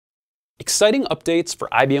Exciting updates for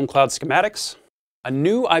IBM Cloud Schematics, a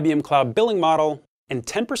new IBM Cloud billing model, and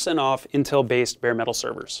 10% off Intel-based bare metal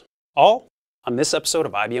servers. All on this episode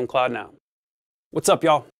of IBM Cloud Now. What's up,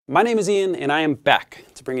 y'all? My name is Ian, and I am back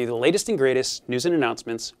to bring you the latest and greatest news and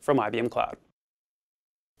announcements from IBM Cloud.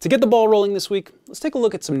 To get the ball rolling this week, let's take a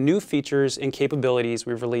look at some new features and capabilities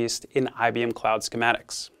we've released in IBM Cloud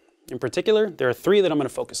Schematics. In particular, there are three that I'm going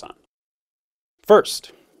to focus on.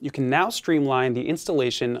 First, you can now streamline the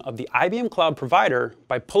installation of the IBM Cloud provider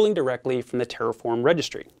by pulling directly from the Terraform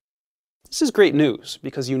registry. This is great news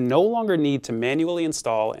because you no longer need to manually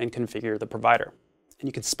install and configure the provider, and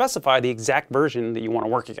you can specify the exact version that you want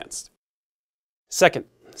to work against. Second,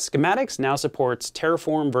 Schematics now supports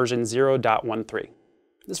Terraform version 0.13.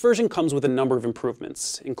 This version comes with a number of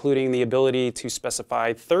improvements, including the ability to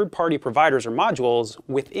specify third-party providers or modules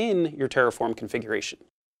within your Terraform configuration.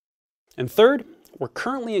 And third, we're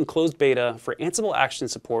currently in closed beta for Ansible Action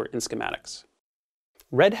support in Schematics.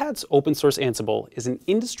 Red Hat's open source Ansible is an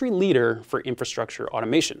industry leader for infrastructure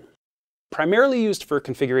automation. Primarily used for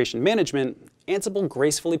configuration management, Ansible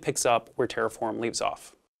gracefully picks up where Terraform leaves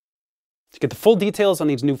off. To get the full details on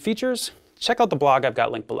these new features, check out the blog I've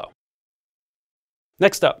got linked below.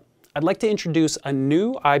 Next up, I'd like to introduce a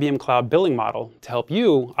new IBM Cloud billing model to help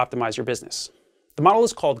you optimize your business. The model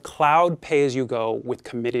is called Cloud Pay-as-you-go with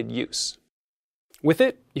committed use. With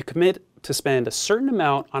it, you commit to spend a certain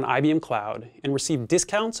amount on IBM Cloud and receive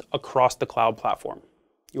discounts across the cloud platform.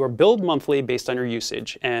 You are billed monthly based on your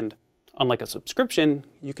usage, and unlike a subscription,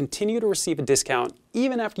 you continue to receive a discount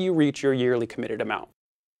even after you reach your yearly committed amount.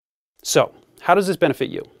 So, how does this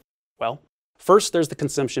benefit you? Well, first there's the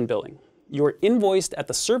consumption billing. You are invoiced at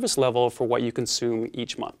the service level for what you consume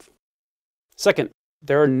each month. Second,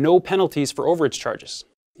 there are no penalties for overage charges.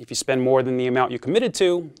 If you spend more than the amount you committed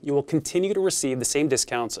to, you will continue to receive the same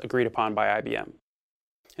discounts agreed upon by IBM.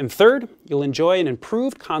 And third, you'll enjoy an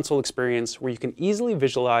improved console experience where you can easily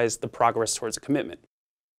visualize the progress towards a commitment.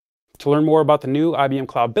 To learn more about the new IBM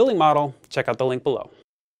Cloud billing model, check out the link below.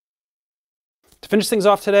 To finish things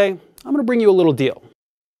off today, I'm going to bring you a little deal.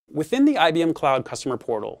 Within the IBM Cloud Customer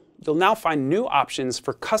Portal, you'll now find new options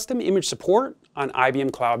for custom image support on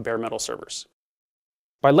IBM Cloud bare metal servers.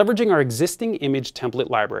 By leveraging our existing image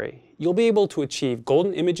template library, you'll be able to achieve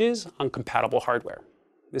golden images on compatible hardware.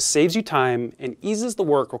 This saves you time and eases the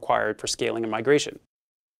work required for scaling and migration.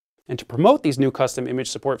 And to promote these new custom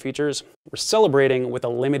image support features, we're celebrating with a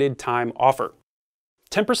limited time offer.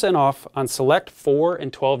 10% off on select 4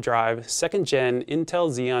 and 12 drive 2nd gen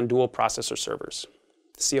Intel Xeon dual processor servers.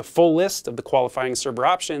 To see a full list of the qualifying server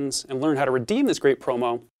options and learn how to redeem this great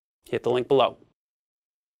promo, hit the link below.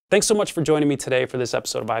 Thanks so much for joining me today for this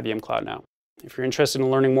episode of IBM Cloud Now. If you're interested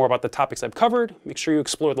in learning more about the topics I've covered, make sure you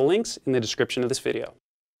explore the links in the description of this video.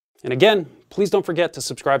 And again, please don't forget to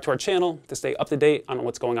subscribe to our channel to stay up to date on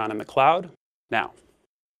what's going on in the cloud now.